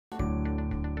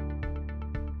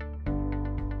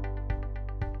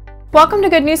Welcome to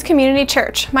Good News Community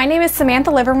Church. My name is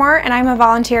Samantha Livermore and I'm a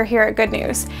volunteer here at Good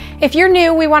News. If you're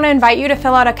new, we want to invite you to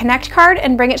fill out a Connect card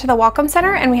and bring it to the Welcome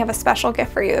Center, and we have a special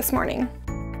gift for you this morning.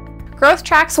 Growth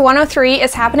Tracks 103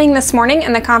 is happening this morning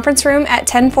in the conference room at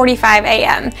 10:45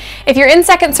 a.m. If you're in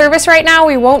second service right now,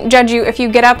 we won't judge you if you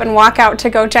get up and walk out to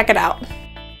go check it out.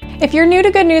 If you're new to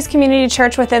Good News Community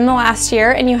Church within the last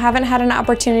year and you haven't had an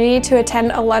opportunity to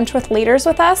attend a lunch with leaders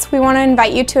with us, we want to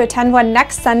invite you to attend one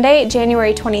next Sunday,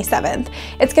 January 27th.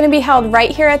 It's going to be held right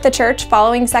here at the church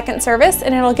following second service,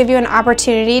 and it'll give you an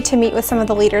opportunity to meet with some of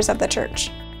the leaders of the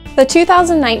church. The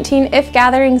 2019 If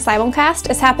Gathering simulcast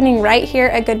is happening right here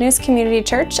at Good News Community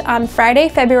Church on Friday,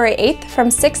 February 8th from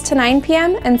 6 to 9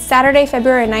 p.m. and Saturday,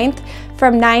 February 9th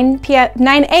from 9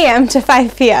 a.m. to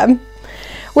 5 p.m.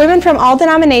 Women from all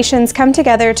denominations come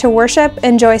together to worship,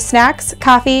 enjoy snacks,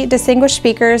 coffee, distinguished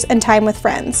speakers, and time with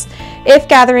friends. If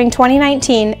Gathering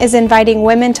 2019 is inviting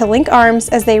women to link arms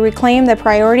as they reclaim the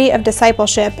priority of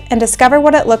discipleship and discover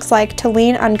what it looks like to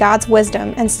lean on God's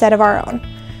wisdom instead of our own.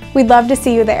 We'd love to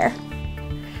see you there.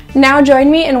 Now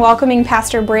join me in welcoming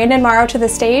Pastor Brandon Morrow to the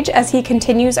stage as he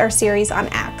continues our series on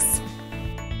Acts.